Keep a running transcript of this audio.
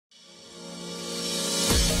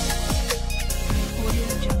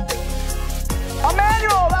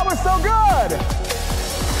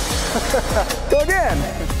Go again.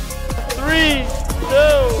 3,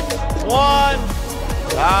 2, 1.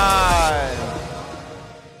 Time.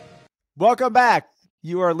 Welcome back.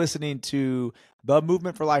 You are listening to the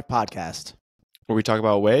Movement for Life podcast, where we talk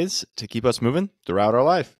about ways to keep us moving throughout our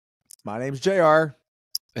life. My name's JR.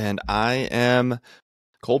 And I am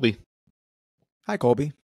Kolby. Hi,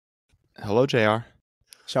 Kolby. Hello, JR.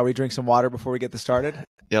 Shall we drink some water before we get this started?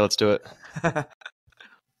 Yeah, let's do it.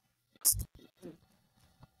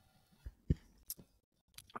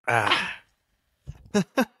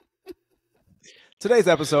 Today's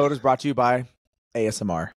episode is brought to you by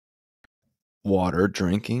ASMR. Water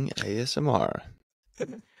drinking ASMR.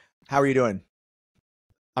 How are you doing?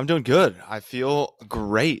 I'm doing good. I feel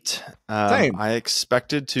great. Same. I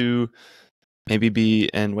expected to maybe be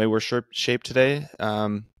in way worse shape today.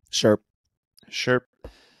 Sure.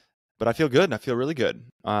 But I feel good. I feel really good.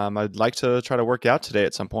 I'd like to try to work out today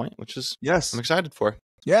at some point, which is I'm excited for.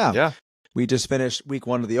 Yeah. We just finished week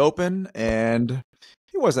 1 of the Open, and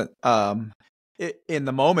it wasn't in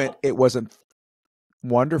the moment. It wasn't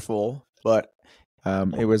wonderful, but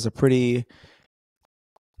it was a pretty.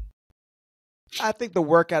 I think the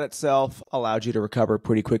workout itself allowed you to recover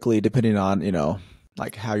pretty quickly, depending on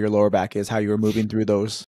like how your lower back is, how you were moving through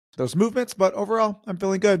those movements. But overall, I'm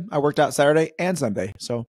feeling good. I worked out Saturday and Sunday,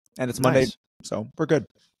 and it's Monday, so we're good.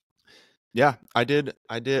 Yeah, I did.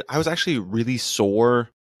 I was actually really sore.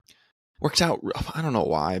 Worked out. I don't know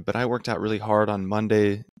why, but I worked out really hard on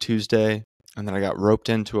Monday, Tuesday, and then I got roped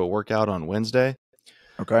into a workout on Wednesday.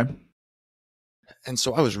 Okay. And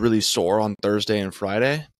so I was really sore on Thursday and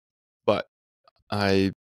Friday, but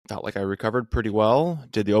I felt like I recovered pretty well.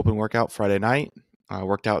 Did the Open workout Friday night. I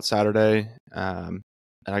worked out Saturday, and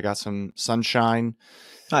I got some sunshine.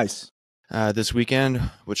 Nice. This weekend,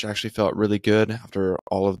 which actually felt really good after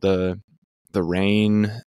all of the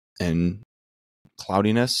rain and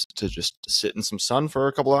cloudiness, to just sit in some sun for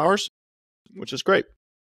a couple of hours, which is great.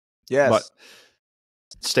 Yes. But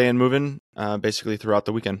staying moving basically throughout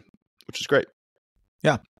the weekend, which is great.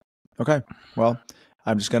 Yeah. Okay. Well,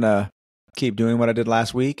 I'm just going to keep doing what I did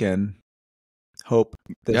last week and hope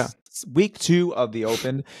this week 2 of the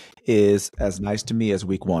Open is as nice to me as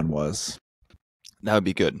week 1 was. That would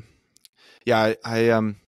be good. Yeah,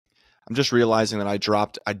 I'm just realizing that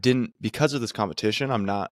I didn't, because of this competition,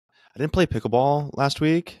 I didn't play pickleball last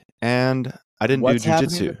week, and I didn't do jiu-jitsu.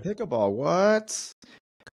 What's happening to pickleball? What?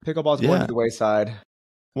 Pickleball's going to the wayside.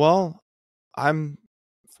 Well, I'm,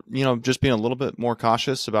 just being a little bit more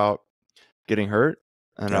cautious about getting hurt.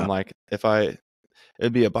 And I'm like,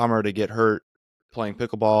 it'd be a bummer to get hurt playing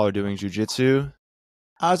pickleball or doing jiu-jitsu.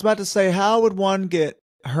 I was about to say, how would one get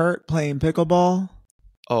hurt playing pickleball?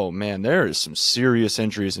 Oh man, there is some serious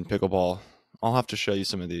injuries in pickleball. I'll have to show you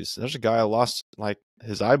some of these. There's a guy who lost like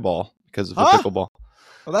his eyeball because of the pickleball.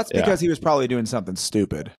 Well, that's because he was probably doing something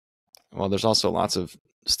stupid. Well, there's also lots of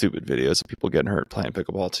stupid videos of people getting hurt playing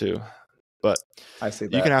pickleball too. But I see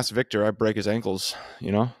that. You can ask Victor. I break his ankles,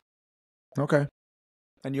 Okay.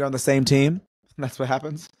 And you're on the same team? That's what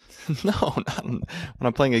happens? No, not when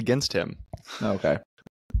I'm playing against him. Okay.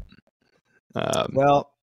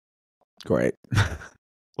 Well, great.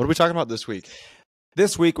 What are we talking about this week?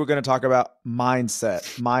 This week, we're going to talk about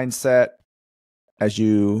mindset. Mindset as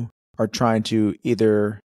you are trying to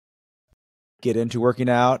either get into working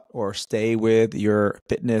out or stay with your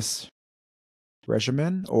fitness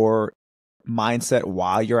regimen, or mindset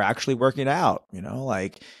while you're actually working out,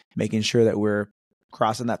 like making sure that we're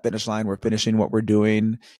crossing that finish line, we're finishing what we're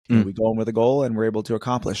doing, we go in with a goal and we're able to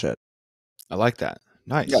accomplish it. I like that.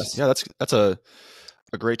 Nice. Yes. Yeah, that's a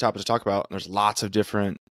great topic to talk about. There's lots of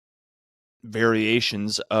different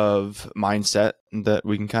variations of mindset that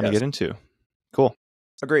we can kind of get into. Cool.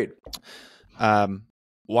 Agreed. Why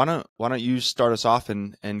don't you start us off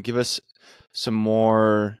and give us some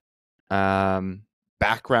more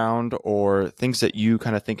background or things that you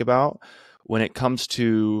kind of think about when it comes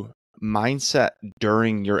to mindset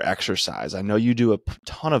during your exercise? I know you do a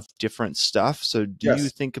ton of different stuff. So do you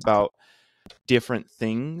think about different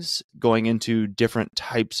things going into different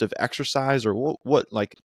types of exercise, or what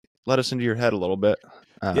like let us into your head a little bit?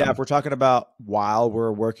 If we're talking about while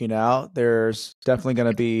we're working out, there's definitely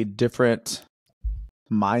going to be different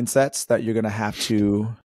mindsets that you're going to have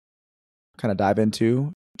to kind of dive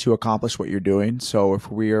into to accomplish what you're doing. So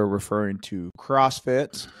if we are referring to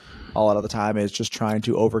CrossFit, a lot of the time is just trying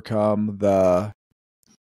to overcome the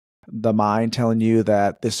mind telling you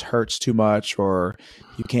that this hurts too much or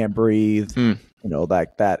you can't breathe,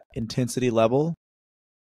 like that intensity level,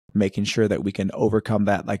 making sure that we can overcome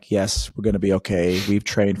that. Like, yes, we're going to be okay. We've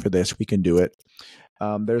trained for this. We can do it.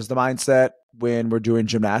 There's the mindset when we're doing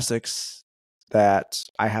gymnastics that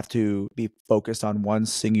I have to be focused on one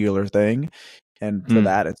singular thing. And for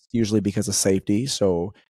that, it's usually because of safety.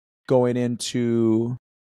 So going into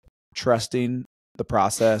trusting the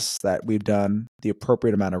process that we've done the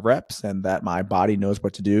appropriate amount of reps and that my body knows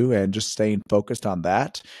what to do, and just staying focused on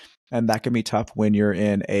that. And that can be tough when you're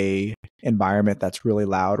in a environment that's really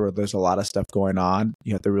loud or there's a lot of stuff going on.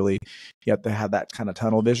 You have to have that kind of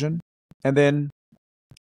tunnel vision. And then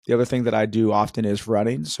the other thing that I do often is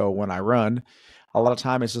running. So when I run, a lot of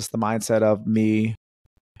time it's just the mindset of me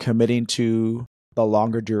committing to the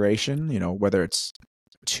longer duration, whether it's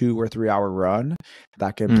 2 or 3 hour run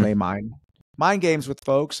that can play mind games with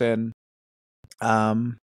folks. And,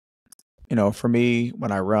 for me,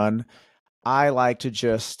 when I run, I like to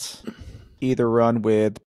just either run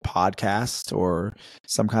with podcasts or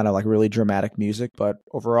some kind of like really dramatic music. But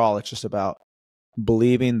overall, it's just about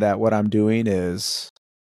believing that what I'm doing is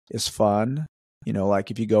fun.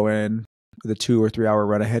 Like if you go in with a 2 or 3 hour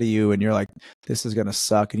run ahead of you and you're like, this is going to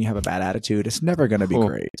suck, and you have a bad attitude, it's never going to be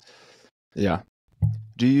great. Yeah.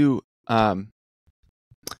 Do you have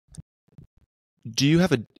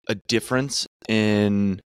a difference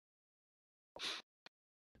in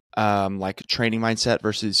like training mindset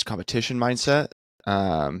versus competition mindset?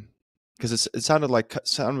 Because it sounded like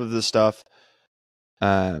some of the stuff,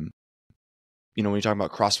 when you're talking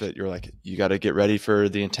about CrossFit, you're like, you got to get ready for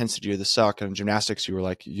the intensity of the suck. And gymnastics, you were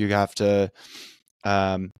like, you have to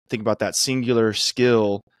think about that singular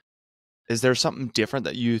skill. Is there something different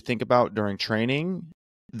that you think about during training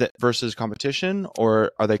that versus competition,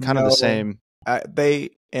 or are they kind of the same?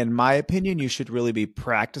 In my opinion, you should really be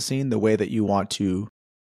practicing the way that you want to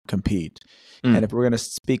compete. And if we're going to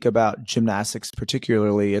speak about gymnastics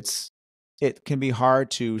particularly, it can be hard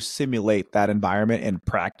to simulate that environment in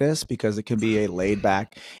practice because it can be a laid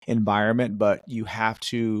back environment, but you have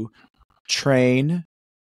to train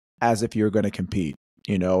as if you're going to compete,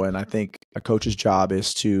 and I think a coach's job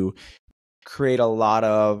is to create a lot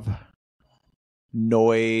of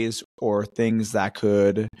noise or things that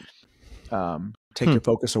could take your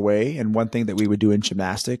focus away. And one thing that we would do in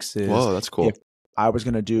gymnastics is, whoa, that's cool. If I was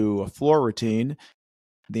going to do a floor routine,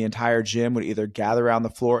 the entire gym would either gather around the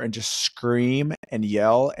floor and just scream and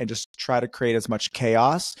yell and just try to create as much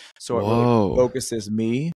chaos. So it really focuses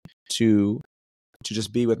me to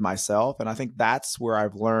just be with myself. And I think that's where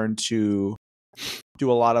I've learned to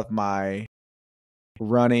do a lot of my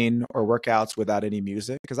running or workouts without any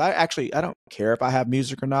music. Because I don't care if I have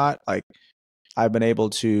music or not. Like, I've been able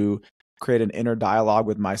to create an inner dialogue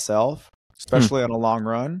with myself, especially on a long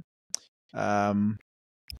run. I'm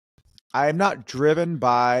not driven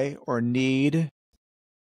by or need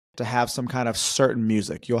to have some kind of certain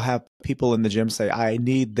music. You'll have people in the gym say, I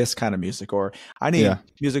need this kind of music, or I need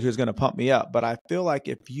music who's going to pump me up. But I feel like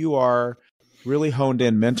if you are really honed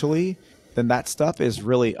in mentally, then that stuff is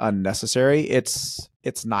really unnecessary. It's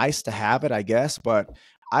nice to have it, I guess, but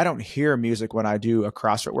I don't hear music when I do a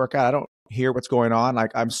CrossFit workout. I don't hear what's going on.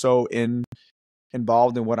 Like, I'm so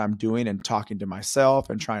involved in what I'm doing and talking to myself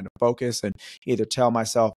and trying to focus and either tell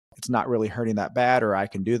myself it's not really hurting that bad, or I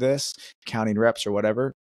can do this, counting reps or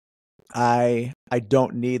whatever. I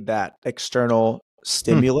don't need that external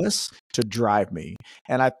stimulus to drive me.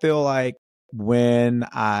 And I feel like when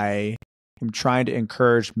I am trying to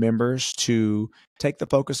encourage members to take the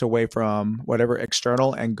focus away from whatever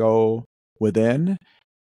external and go within,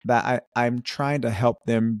 that I'm trying to help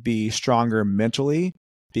them be stronger mentally,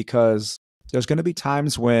 because there's going to be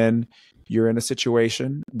times when you're in a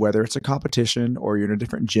situation, whether it's a competition or you're in a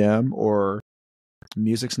different gym or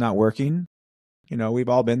music's not working. We've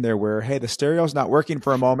all been there where, hey, the stereo's not working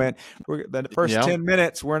for a moment. The first 10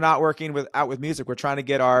 minutes, we're not working with music. We're trying to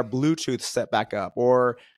get our Bluetooth set back up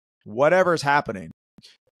or whatever's happening.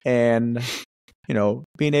 And,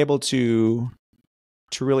 being able to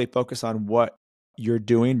really focus on what you're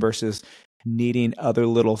doing versus needing other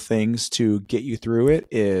little things to get you through it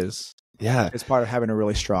is it's part of having a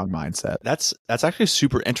really strong mindset. That's actually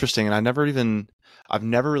super interesting, and I've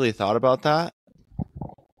never really thought about that.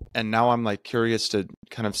 And now I'm like curious to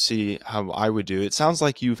kind of see how I would do. It sounds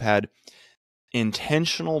like you've had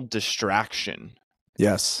intentional distraction.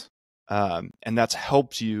 Yes. And that's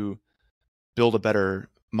helped you build a better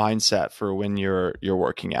mindset for when you're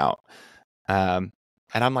working out. And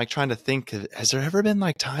I'm like trying to think, has there ever been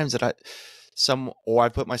like times that I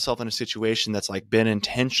put myself in a situation that's like been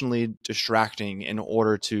intentionally distracting in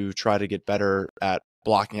order to try to get better at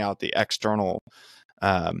blocking out the external.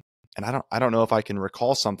 And I don't know if I can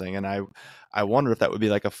recall something. And I wonder if that would be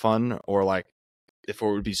like a fun, or like if it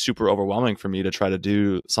would be super overwhelming for me to try to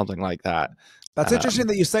do something like that. That's interesting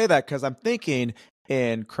that you say that, because I'm thinking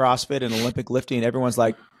in CrossFit and Olympic lifting, everyone's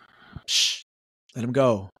like, shh, let them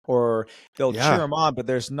go. Or they'll cheer Yeah. them on, but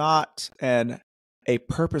there's not a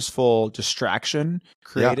purposeful distraction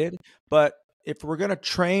created. But if we're going to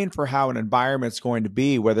train for how an environment's going to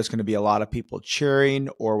be, whether it's going to be a lot of people cheering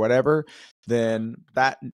or whatever, then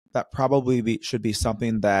that probably should be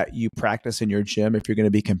something that you practice in your gym if you're going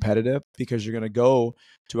to be competitive, because you're going to go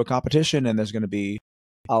to a competition and there's going to be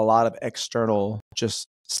a lot of external just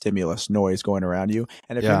stimulus noise going around you.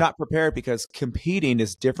 And if you're not prepared, because competing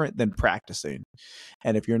is different than practicing,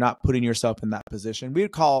 and if you're not putting yourself in that position, we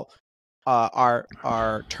would call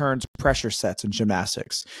our turns pressure sets in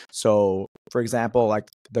gymnastics. So for example, like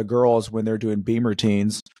the girls, when they're doing beam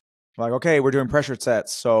routines, like, okay, we're doing pressure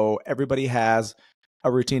sets, so everybody has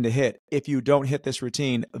a routine to hit. If you don't hit this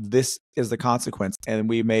routine, this is the consequence. And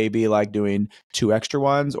we may be like doing 2 extra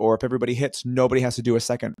ones, or if everybody hits, nobody has to do a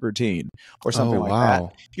second routine or something like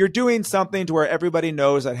that. You're doing something to where everybody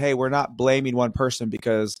knows that, hey, we're not blaming one person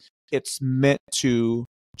because it's meant to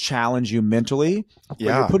challenge you mentally. But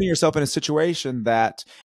you're putting yourself in a situation that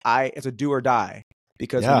it's a do or die.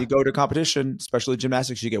 Because when you go to competition, especially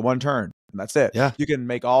gymnastics, you get 1 turn and that's it. Yeah. You can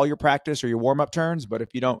make all your practice or your warm-up turns, but if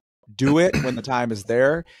you don't do it when the time is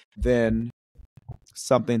there, then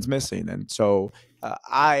something's missing. And so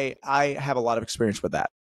I have a lot of experience with that.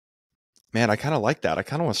 Man, I kind of like that. I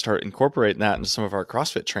kind of want to start incorporating that into some of our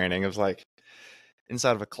CrossFit training, of like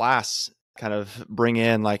inside of a class, kind of bring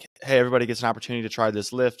in like, hey, everybody gets an opportunity to try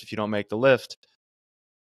this lift. If you don't make the lift,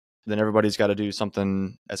 then everybody's got to do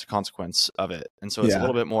something as a consequence of it. And so it's a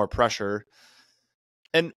little bit more pressure.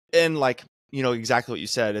 And like, you know, exactly what you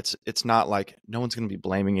said. It's not like no one's going to be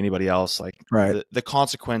blaming anybody else. Like the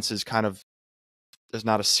consequence is kind of, there's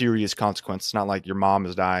not a serious consequence. It's not like your mom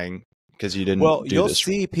is dying because you didn't do you'll this.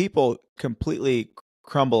 see people completely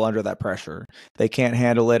crumble under that pressure. They can't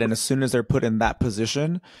handle it. And as soon as they're put in that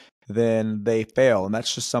position, then they fail. And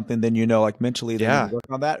that's just something, then, you know, like mentally, they need to work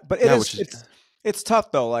on that. But it's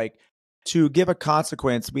tough though. Like, to give a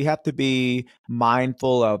consequence, we have to be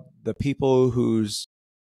mindful of the people who's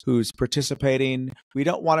participating. We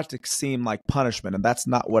don't want it to seem like punishment, and that's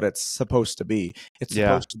not what it's supposed to be. It's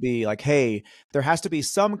supposed to be like, hey, there has to be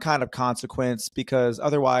some kind of consequence, because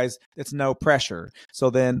otherwise it's no pressure. So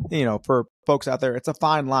then, you know, for folks out there, it's a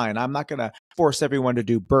fine line. I'm not going to force everyone to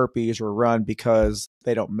do burpees or run because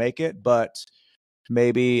they don't make it, but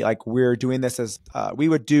maybe like we're doing this as we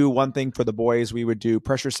would do one thing for the boys. We would do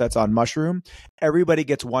pressure sets on mushroom. Everybody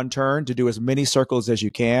gets 1 turn to do as many circles as you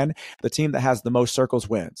can. The team that has the most circles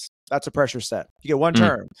wins. That's a pressure set. You get 1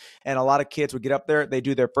 turn. And a lot of kids would get up there, they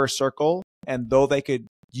do their first circle, and though they could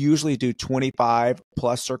usually do 25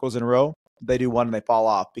 plus circles in a row, they do 1 and they fall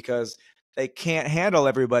off because they can't handle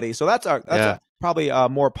everybody. So that's probably a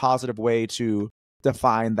more positive way to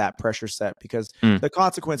define that pressure set, because the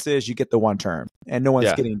consequence is you get the 1 turn and no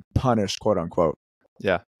one's getting punished, quote unquote.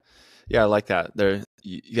 Yeah, I like that. There,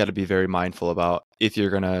 you got to be very mindful about, if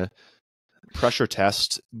you're gonna pressure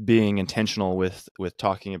test, being intentional with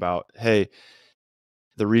talking about, hey,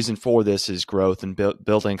 the reason for this is growth, and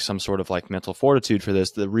building some sort of like mental fortitude for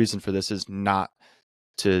this. The reason for this is not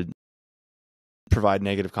to provide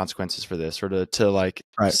negative consequences for this, or to like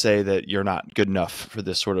say that you're not good enough for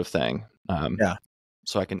this sort of thing.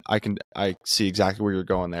 So I see exactly where you're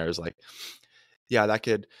going there, is like, that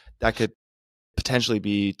could potentially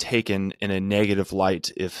be taken in a negative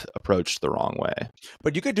light if approached the wrong way.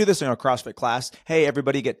 But you could do this in a CrossFit class. Hey,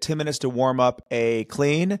 everybody get 10 minutes to warm up a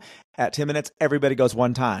clean. At 10 minutes, everybody goes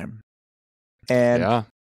 1 time. And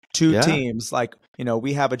 2 teams, like, you know,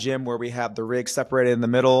 we have a gym where we have the rig separated in the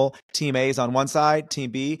middle. Team A is on one side, team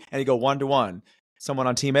B, and you go 1 to 1. Someone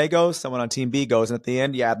on team A goes, someone on team B goes. And at the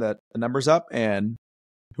end, you add the numbers up, and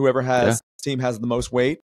whoever team has the most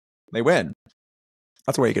weight, they win.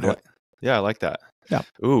 That's the way you can do it. Yeah, I like that. Yeah.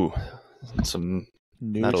 Ooh, some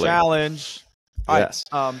new challenge. Yes.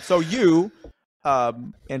 Right. So you,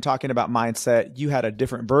 in talking about mindset, you had a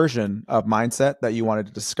different version of mindset that you wanted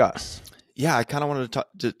to discuss. Yeah, I kind of wanted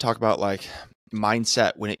to talk about like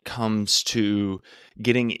mindset when it comes to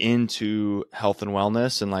getting into health and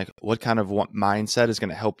wellness, and like what kind of mindset is going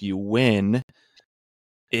to help you win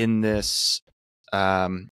in this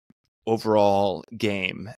overall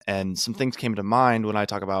game. And some things came to mind when I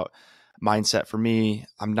talk about mindset. For me,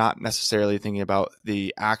 I'm not necessarily thinking about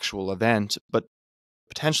the actual event, but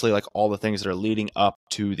potentially like all the things that are leading up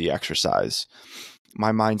to the exercise.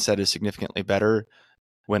 My mindset is significantly better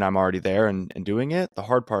when I'm already there and doing it. The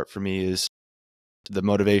hard part for me is the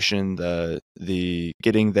motivation, the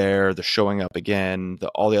getting there, the showing up again,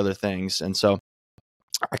 all the other things. And so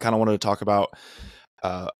I kind of wanted to talk about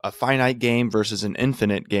a finite game versus an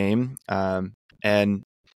infinite game. And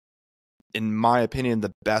in my opinion,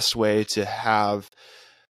 the best way to have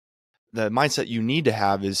the mindset you need to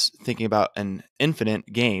have is thinking about an infinite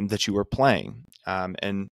game that you are playing.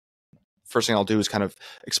 And first thing I'll do is kind of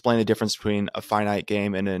explain the difference between a finite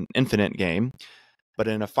game and an infinite game. But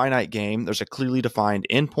in a finite game, there's a clearly defined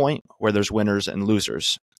endpoint where there's winners and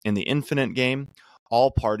losers. In the infinite game,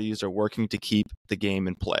 all parties are working to keep the game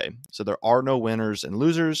in play. So there are no winners and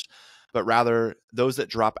losers, but rather those that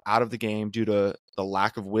drop out of the game due to the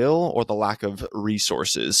lack of will or the lack of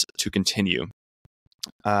resources to continue.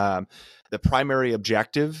 The primary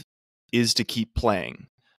objective is to keep playing.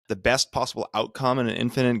 The best possible outcome in an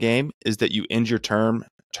infinite game is that you end your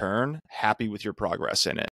turn happy with your progress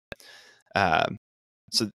in it.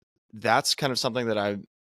 So that's kind of something that I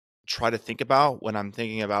try to think about when I'm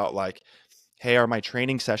thinking about like, hey, are my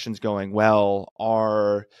training sessions going well?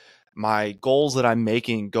 Are my goals that I'm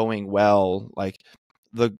making going well? Like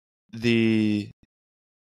the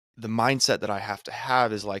mindset that I have to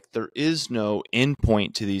have is like, there is no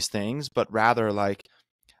endpoint to these things, but rather like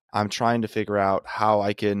I'm trying to figure out how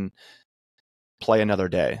I can play another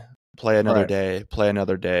day, play another Right. day, play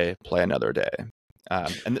another day, play another day.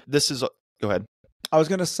 And this is, go ahead. I was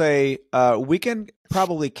going to say, we can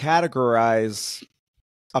probably categorize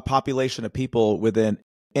a population of people within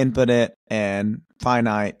infinite and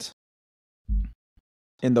finite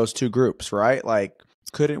in those two groups, right? Like,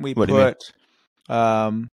 couldn't we What do you mean?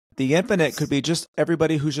 put the infinite could be just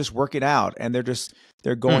everybody who's just working out and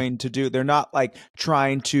they're going to do, they're not like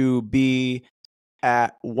trying to be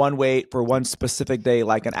at one weight for one specific day,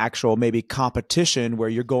 like an actual maybe competition where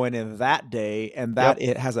you're going in that day and that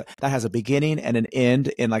it has a beginning and an end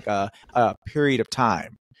in like a period of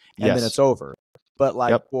time, and then it's over. But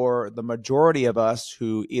like for the majority of us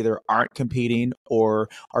who either aren't competing or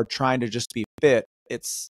are trying to just be fit,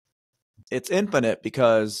 it's infinite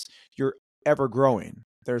because you're ever growing.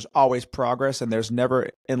 There's always progress, and there's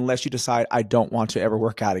never, unless you decide I don't want to ever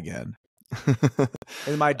work out again. Is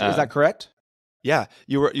that correct? Yeah,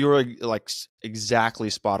 you were like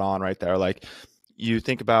exactly spot on right there. Like you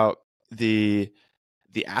think about the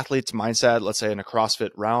athlete's mindset, let's say in a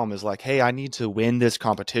CrossFit realm, is like, hey, I need to win this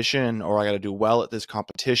competition, or I got to do well at this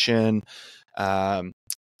competition,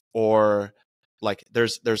 or like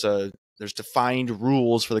there's defined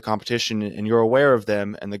rules for the competition, and you're aware of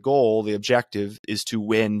them, and the objective is to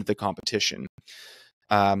win the competition.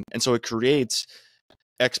 And so it creates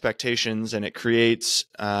expectations, and it creates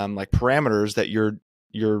like parameters that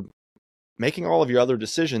you're making all of your other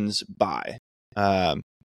decisions by.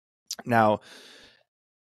 Now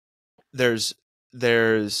there's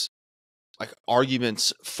like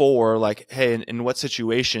arguments for like, hey, in what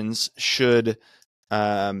situations should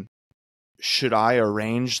I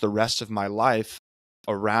arrange the rest of my life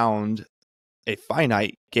around a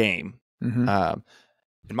finite game? Mm-hmm.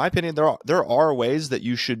 In my opinion, there are ways that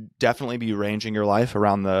you should definitely be arranging your life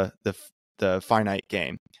around the finite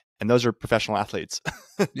game, and those are professional athletes.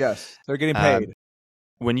 Yes, they're getting paid.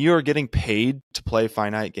 When you are getting paid to play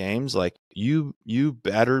finite games, like you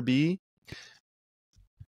better be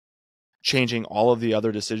changing all of the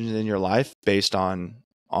other decisions in your life based on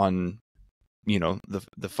you know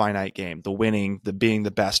the finite game, the winning, the being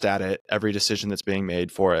the best at it, every decision that's being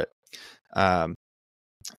made for it.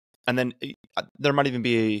 And then there might even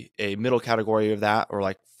be a middle category of that, or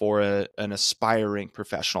like for an aspiring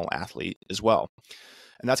professional athlete as well.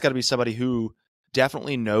 And that's got to be somebody who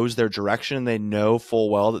definitely knows their direction. They know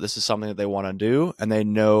full well that this is something that they want to do, and they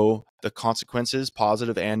know the consequences,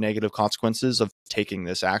 positive and negative consequences of taking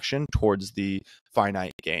this action towards the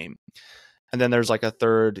finite game. And then there's like a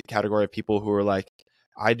third category of people who are like,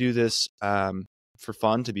 I do this for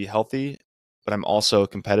fun, to be healthy, but I'm also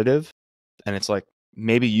competitive. And it's like,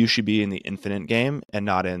 maybe you should be in the infinite game and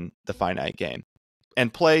not in the finite game,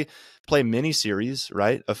 and play mini series,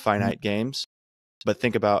 right, of finite games. But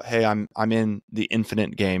think about, hey, I'm in the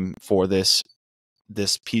infinite game for this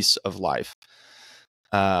piece of life.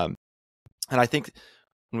 And I think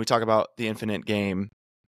when we talk about the infinite game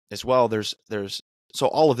as well, there's so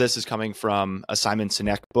all of this is coming from a Simon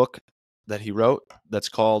Sinek book that he wrote that's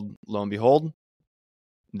called, lo and behold,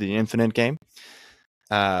 The Infinite Game.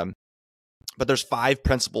 But there's 5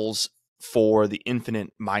 principles for the infinite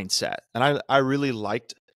mindset, and I really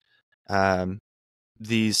liked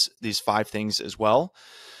these 5 things as well,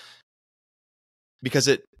 because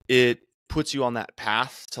it puts you on that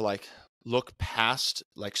path to like look past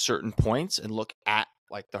like certain points and look at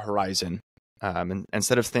like the horizon. And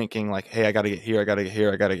instead of thinking like, hey, I got to get here, I got to get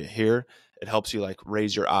here, I got to get here, it helps you like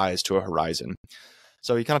raise your eyes to a horizon.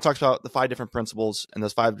 So he kind of talks about the 5 different principles, and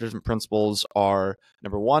those 5 different principles are: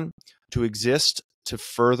 number 1, to exist to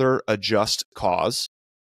further a just cause.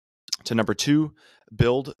 to number 2,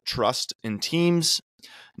 build trust in teams.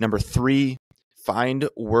 Number 3, find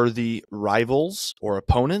worthy rivals or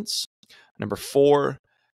opponents. Number 4,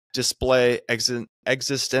 display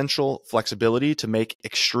existential flexibility to make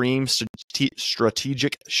extreme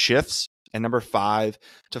strategic shifts. And number 5,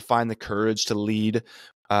 to find the courage to lead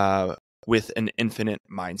with an infinite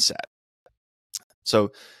mindset.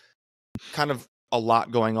 So kind of a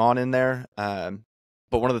lot going on in there.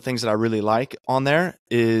 But one of the things that I really like on there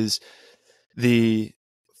is the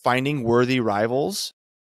finding worthy rivals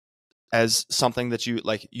as something that you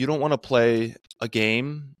like. You don't want to play a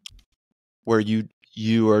game where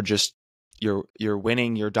you are just you're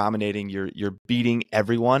winning, you're dominating, you're beating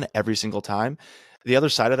everyone every single time. The other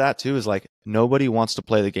side of that too is like nobody wants to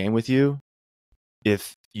play the game with you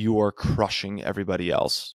if you are crushing everybody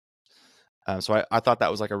else. So I thought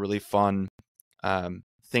that was like a really fun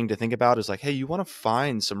thing to think about, is like, hey, you want to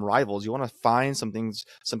find some rivals, you want to find some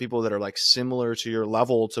people that are like similar to your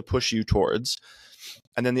level to push you towards.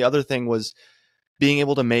 And then the other thing was being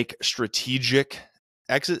able to make strategic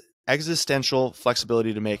existential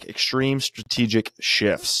flexibility to make extreme strategic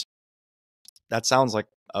shifts. That sounds like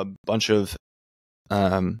a bunch of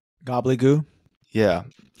gobbledygoo. Yeah,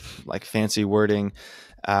 like fancy wording.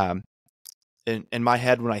 In my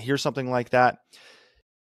head, when I hear something like that,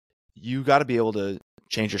 you got to be able to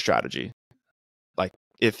change your strategy. Like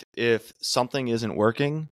if something isn't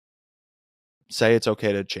working, say it's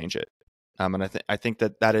okay to change it. And I think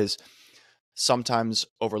that is sometimes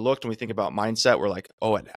overlooked when we think about mindset. We're like,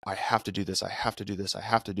 oh, I have to do this. I have to do this. I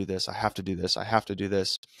have to do this. I have to do this. I have to do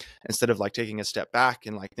this. Instead of like taking a step back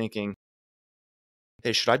and like thinking,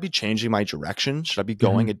 hey, should I be changing my direction? Should I be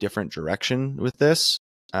going a different direction with this?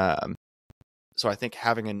 So I think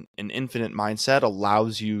having an infinite mindset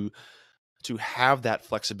allows you to have that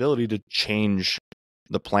flexibility to change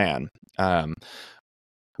the plan.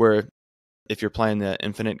 Where if you're playing the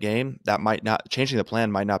infinite game, changing the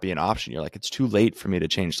plan might not be an option. You're like, it's too late for me to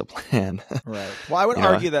change the plan. Right. Well, I would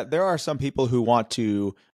argue that there are some people who want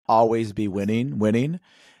to always be winning,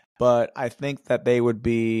 but I think that they would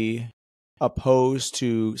be opposed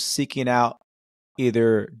to seeking out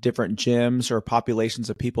either different gyms or populations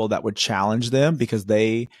of people that would challenge them because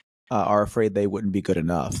they are afraid they wouldn't be good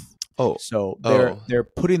enough. So they're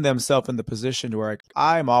putting themselves in the position where like,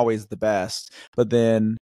 I'm always the best, but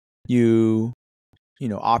then you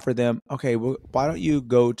offer them, okay, well, why don't you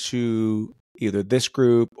go to either this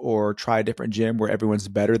group or try a different gym where everyone's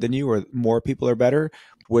better than you or more people are better?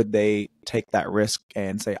 Would they take that risk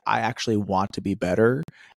and say, I actually want to be better,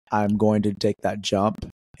 I'm going to take that jump?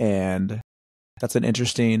 And that's an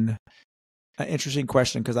interesting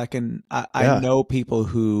question, because I know people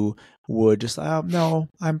who would just, no,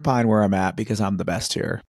 I'm fine where I'm at because I'm the best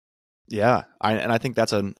here. Yeah, I think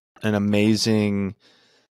that's an amazing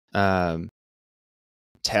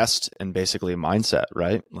test and basically mindset,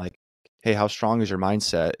 right? Like, hey, how strong is your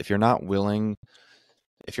mindset? If you're not willing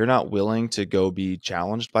to go be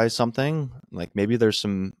challenged by something, like maybe there's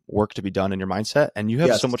some work to be done in your mindset, and you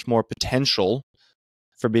have so much more potential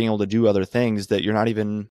for being able to do other things that you're not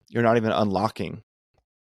even unlocking.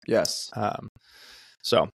 Yes.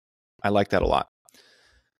 So I like that a lot.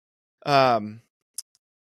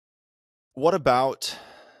 What about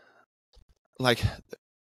like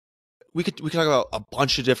we could talk about a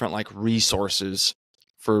bunch of different like resources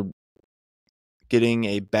for getting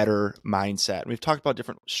a better mindset. We've talked about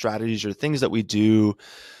different strategies or things that we do,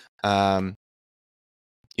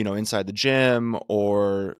 inside the gym,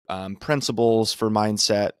 or principles for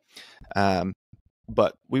mindset.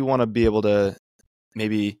 But we want to be able to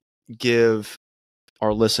maybe give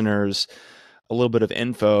our listeners a little bit of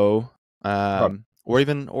info, or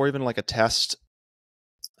even like a test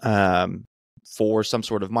for some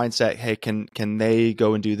sort of mindset. Hey, can they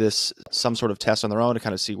go and do this, some sort of test on their own to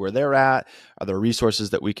kind of see where they're at? Are there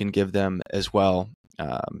resources that we can give them as well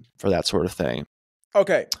for that sort of thing?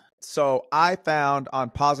 Okay. So I found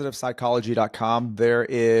on positivepsychology.com, there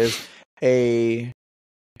is a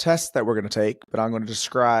test that we're going to take, but I'm going to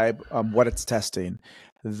describe what it's testing.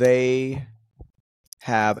 They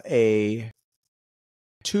have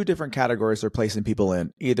two different categories they're placing people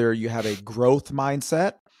in. Either you have a growth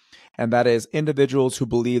mindset, and that is individuals who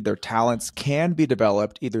believe their talents can be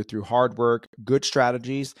developed either through hard work, good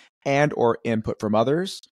strategies, and or input from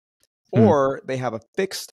others. Or they have a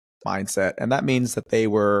fixed mindset, and that means that they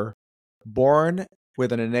were born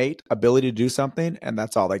with an innate ability to do something, and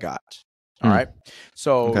that's all they got. All right.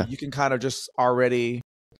 So you can kind of just already,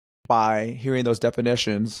 by hearing those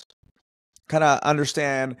definitions, kind of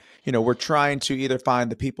understand, we're trying to either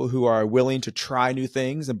find the people who are willing to try new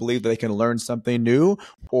things and believe that they can learn something new,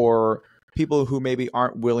 or people who maybe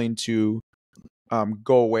aren't willing to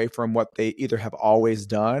go away from what they either have always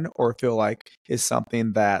done or feel like is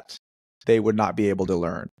something that they would not be able to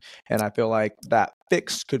learn. And I feel like that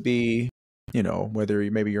fix could be,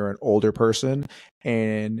 whether maybe you're an older person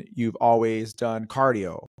and you've always done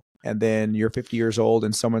cardio, and then you're 50 years old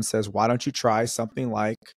and someone says, why don't you try something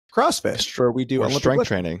like CrossFit, where we do or strength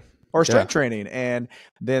training. Or strength training. And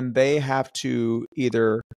then they have to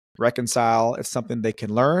either reconcile it's something they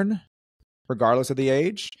can learn regardless of the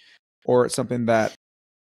age, or it's something that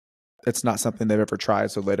it's not something they've ever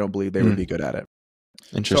tried, so they don't believe they would be good at it.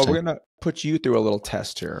 Interesting. So we're going to put you through a little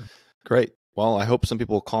test here. Great. Well, I hope some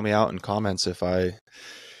people will call me out in comments if I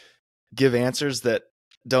give answers that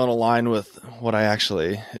don't align with what I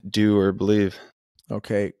actually do or believe.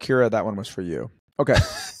 Okay. Kira, that one was for you. Okay.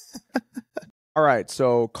 All right.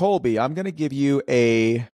 So Kolby, I'm going to give you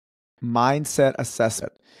a mindset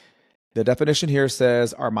assessment. The definition here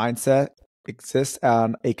says our mindset exists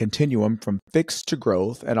on a continuum from fixed to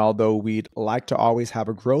growth. And although we'd like to always have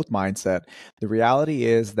a growth mindset, the reality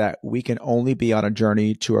is that we can only be on a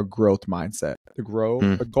journey to a growth mindset.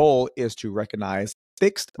 The goal is to recognize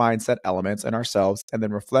fixed mindset elements in ourselves and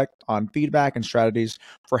then reflect on feedback and strategies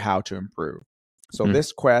for how to improve. So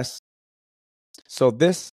this quiz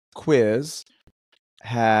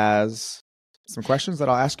has some questions that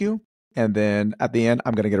I'll ask you. And then at the end,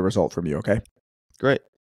 I'm going to get a result from you. Okay. Great.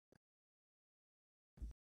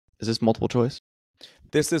 Is this multiple choice?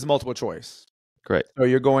 This is multiple choice. Great. So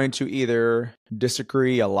you're going to either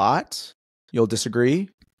disagree a lot, you'll disagree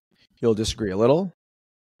a little,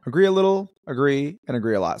 agree a little, agree, and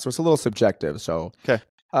agree a lot. So it's a little subjective. So okay.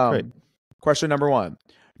 Great. Question number 1.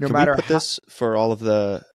 Can we put this for all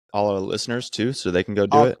our listeners too, so they can go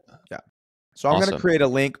do it? Yeah. So I'm going to create a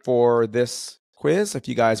link for this quiz if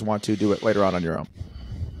you guys want to do it later on your own.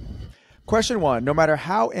 Question 1. No matter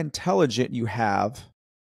how intelligent you have,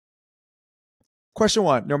 Question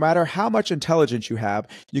 1, no matter how much intelligence you have,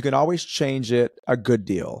 you can always change it a good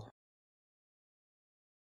deal.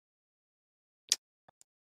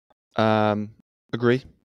 Agree.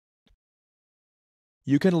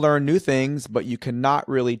 You can learn new things, but you cannot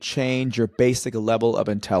really change your basic level of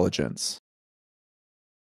intelligence.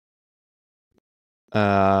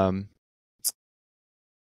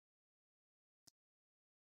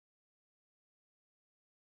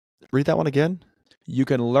 Read that one again. You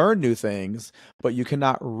can learn new things, but you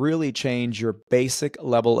cannot really change your basic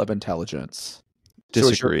level of intelligence.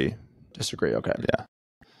 Disagree. Disagree, okay. Yeah.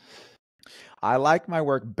 I like my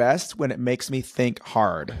work best when it makes me think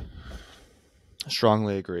hard.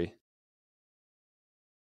 Strongly agree.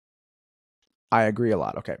 I agree a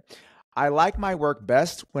lot, okay. I like my work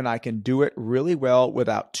best when I can do it really well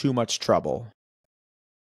without too much trouble.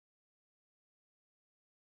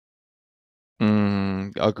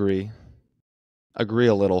 Agree. Agree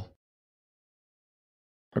a little.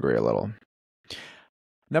 Agree a little.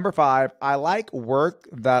 Number 5, I like work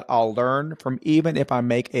that I'll learn from even if I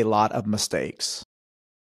make a lot of mistakes.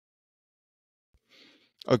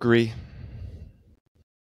 Agree.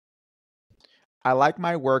 I like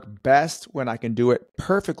my work best when I can do it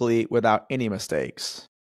perfectly without any mistakes.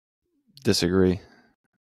 Disagree.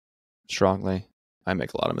 Strongly. I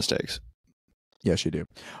make a lot of mistakes. Yes, you do.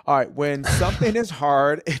 All right. When something is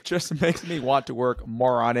hard, it just makes me want to work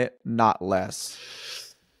more on it, not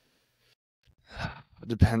less. It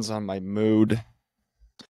depends on my mood.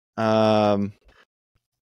 More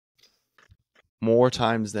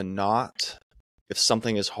times than not, if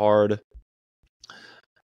something is hard,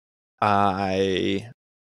 I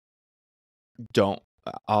want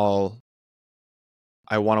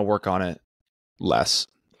to work on it less.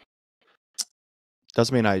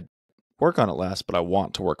 Doesn't mean I work on it less, but I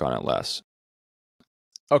want to work on it less.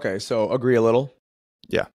 Okay, so agree a little?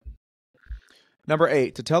 Yeah. Number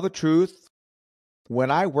 8, to tell the truth,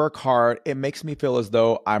 when I work hard, it makes me feel as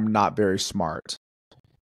though I'm not very smart.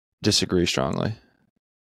 Disagree strongly.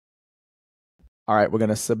 All right, we're going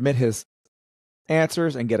to submit his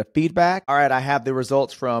answers and get a feedback. All right, I have the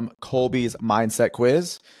results from Kolby's mindset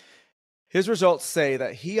quiz. His results say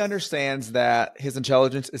that he understands that his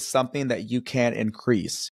intelligence is something that you can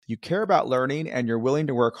increase. You care about learning and you're willing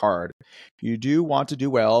to work hard. You do want to do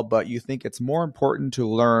well, but you think it's more important to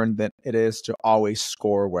learn than it is to always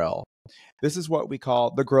score well. This is what we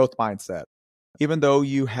call the growth mindset. Even though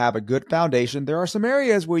you have a good foundation, there are some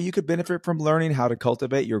areas where you could benefit from learning how to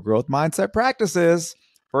cultivate your growth mindset practices.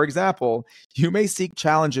 For example, you may seek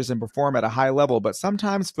challenges and perform at a high level, but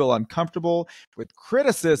sometimes feel uncomfortable with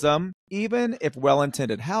criticism, even if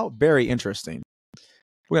well-intended. How very interesting.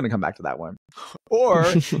 We're going to come back to that one.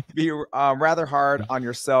 Or be rather hard on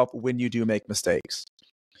yourself when you do make mistakes.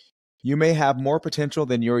 You may have more potential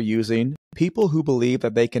than you're using. People who believe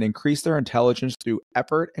that they can increase their intelligence through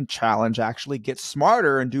effort and challenge actually get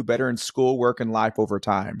smarter and do better in school, work, and life over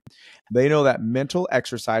time. They know that mental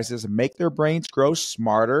exercises make their brains grow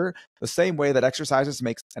smarter, the same way that exercises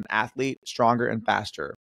makes an athlete stronger and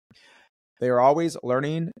faster. They are always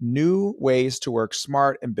learning new ways to work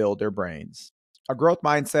smart and build their brains. A growth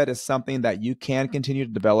mindset is something that you can continue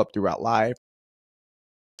to develop throughout life.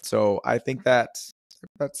 So I think that's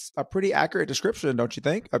a pretty accurate description, don't you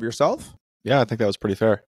think, of yourself? Yeah, I think that was pretty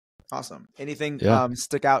fair. Awesome. Anything Yeah.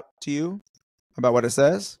 Stick out to you about what it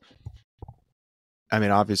says? I mean,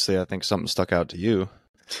 obviously, I think something stuck out to you.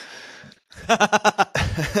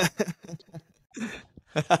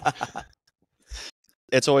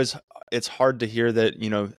 It's hard to hear that, you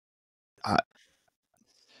know,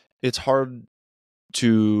 it's hard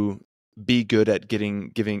to be good at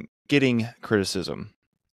getting criticism.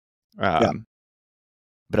 Yeah.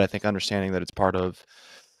 But I think understanding that it's part of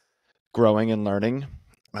growing and learning.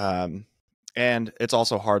 And it's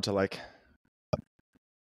also hard to like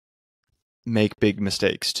make big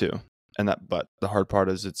mistakes too. But the hard part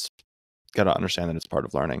is it's got to understand that it's part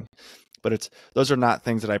of learning. But those are not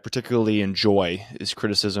things that I particularly enjoy, is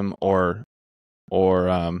criticism or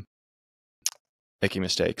making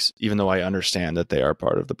mistakes, even though I understand that they are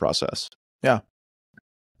part of the process. Yeah,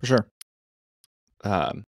 for sure.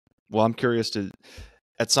 Well, I'm curious to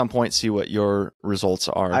at some point see what your results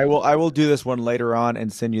are. I will do this one later on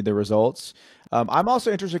and send you the results. I'm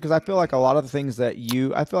also interested because I feel like a lot of the things that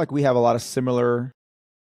I feel like we have a lot of similar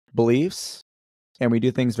beliefs and we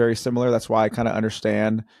do things very similar. That's why I kind of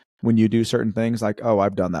understand when you do certain things like, oh,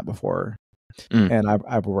 I've done that before and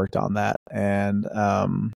I've worked on that. And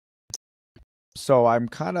so I'm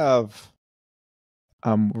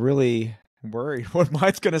really worried what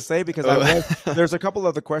mine's going to say because there's a couple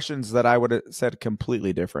of the questions that I would have said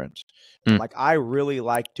completely different. Like I really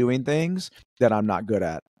like doing things that I'm not good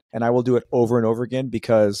at. And I will do it over and over again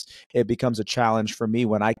because it becomes a challenge for me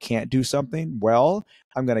when I can't do something well.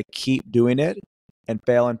 I'm going to keep doing it and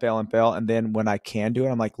fail and fail and fail. And then when I can do it,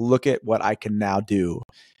 I'm like, look at what I can now do.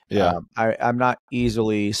 Yeah. I'm not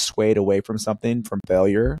easily swayed away from something from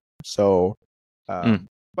failure. So,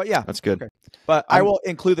 but yeah, that's good. Okay. But I will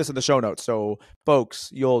include this in the show notes. So folks,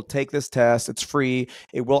 you'll take this test. It's free.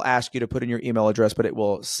 It will ask you to put in your email address, but it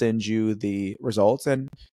will send you the results and,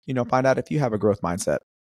 find out if you have a growth mindset.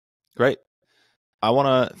 Great. I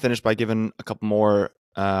want to finish by giving a couple more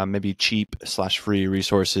maybe cheap/free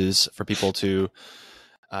resources for people to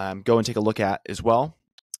go and take a look at as well.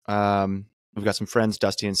 We've got some friends,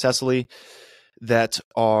 Dusty and Cecily,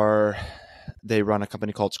 they run a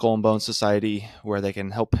company called Skull and Bone Society where they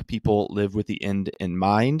can help people live with the end in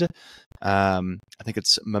mind. I think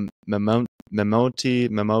it's memoti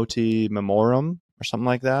memorum or something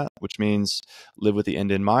like that, which means live with the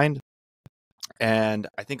end in mind. And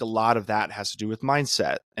I think a lot of that has to do with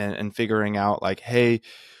mindset and figuring out like, hey,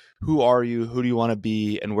 who are you? Who do you want to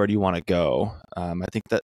be? And where do you want to go? I think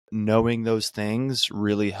that knowing those things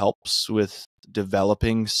really helps with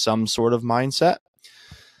developing some sort of mindset.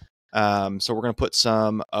 So we're going to put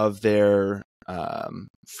some of their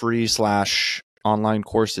free/online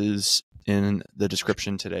courses in the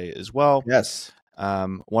description today as well. Yes.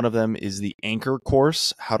 One of them is the Anchor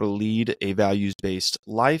course, How to Lead a Values-Based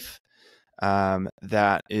Life.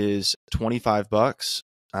 That is $25.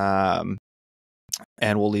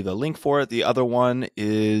 And we'll leave a link for it. The other one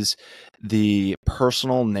is the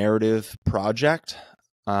Personal Narrative Project.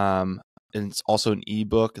 And it's also an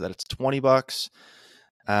ebook that it's $20.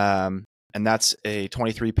 And that's a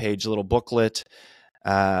 23-page little booklet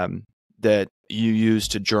that you use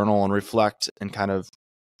to journal and reflect and kind of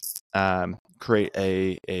create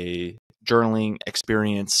a journaling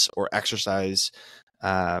experience or exercise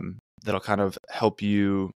that'll kind of help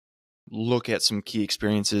you look at some key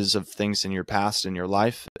experiences of things in your past in your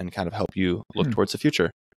life and kind of help you look towards the future.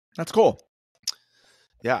 That's cool.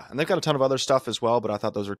 Yeah. And they've got a ton of other stuff as well, but I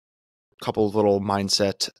thought those were a couple of little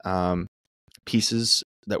mindset pieces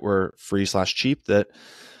that were free/cheap that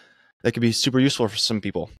could be super useful for some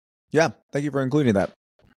people. Yeah. Thank you for including that.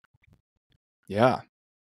 Yeah. Are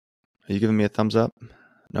you giving me a thumbs up?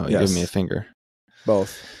 No, you're giving me a finger.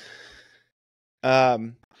 Both.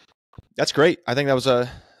 That's great. I think that was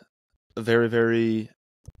a very, very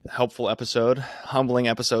helpful episode, humbling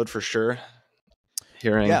episode for sure.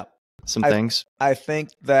 Hearing some things. I think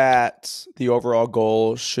that the overall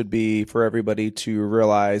goal should be for everybody to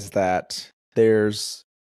realize that there's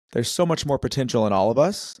so much more potential in all of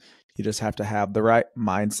us. You just have to have the right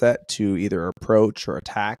mindset to either approach or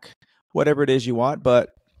attack whatever it is you want. But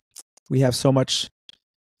we have so much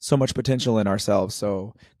so much potential in ourselves.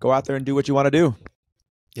 So go out there and do what you want to do.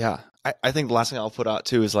 Yeah. I think the last thing I'll put out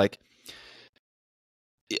too is like,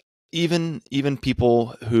 even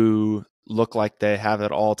people who look like they have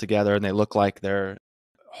it all together and they look like their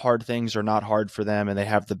hard things are not hard for them and they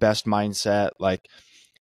have the best mindset, like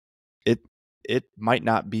it might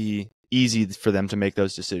not be easy for them to make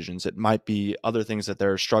those decisions. It might be other things that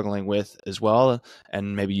they're struggling with as well,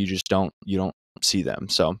 and maybe you don't see them.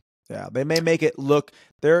 So yeah, they may make it look,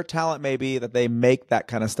 their talent may be that they make that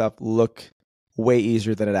kind of stuff look way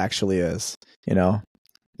easier than it actually is, you know?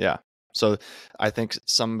 Yeah. So I think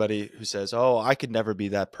somebody who says, oh, I could never be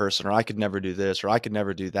that person, or I could never do this, or I could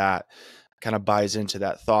never do that, kind of buys into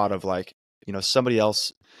that thought of like, you know, somebody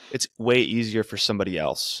else, it's way easier for somebody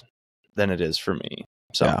else than it is for me.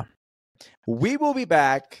 So yeah. We will be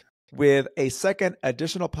back with a second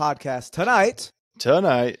additional podcast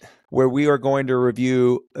tonight, where we are going to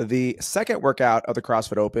review the second workout of the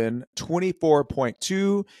CrossFit Open,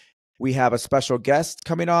 24.2. We have a special guest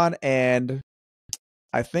coming on, and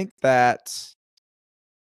I think that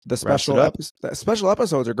the special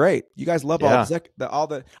episodes are great. You guys love all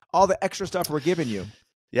the extra stuff we're giving you.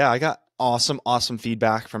 Yeah, I got awesome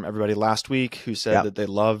feedback from everybody last week who said that they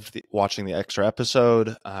loved watching the extra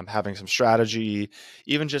episode, having some strategy,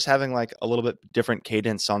 even just having like a little bit different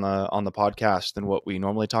cadence on the podcast than what we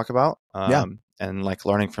normally talk about. And like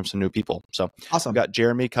learning from some new people. So awesome. We've got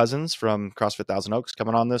Jeremy Cousins from CrossFit Thousand Oaks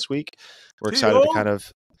coming on this week. We're excited to kind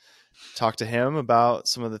of talk to him about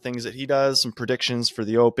some of the things that he does, some predictions for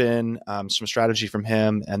the Open, some strategy from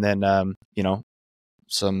him, and then you know,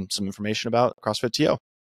 some information about CrossFit TO.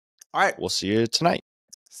 All right. We'll see you tonight.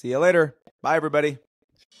 See you later. Bye, everybody.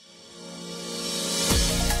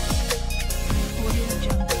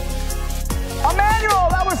 Emmanuel,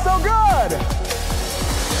 that was so good.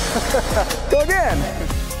 Go again.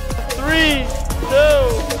 3,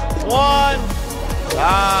 2, 1.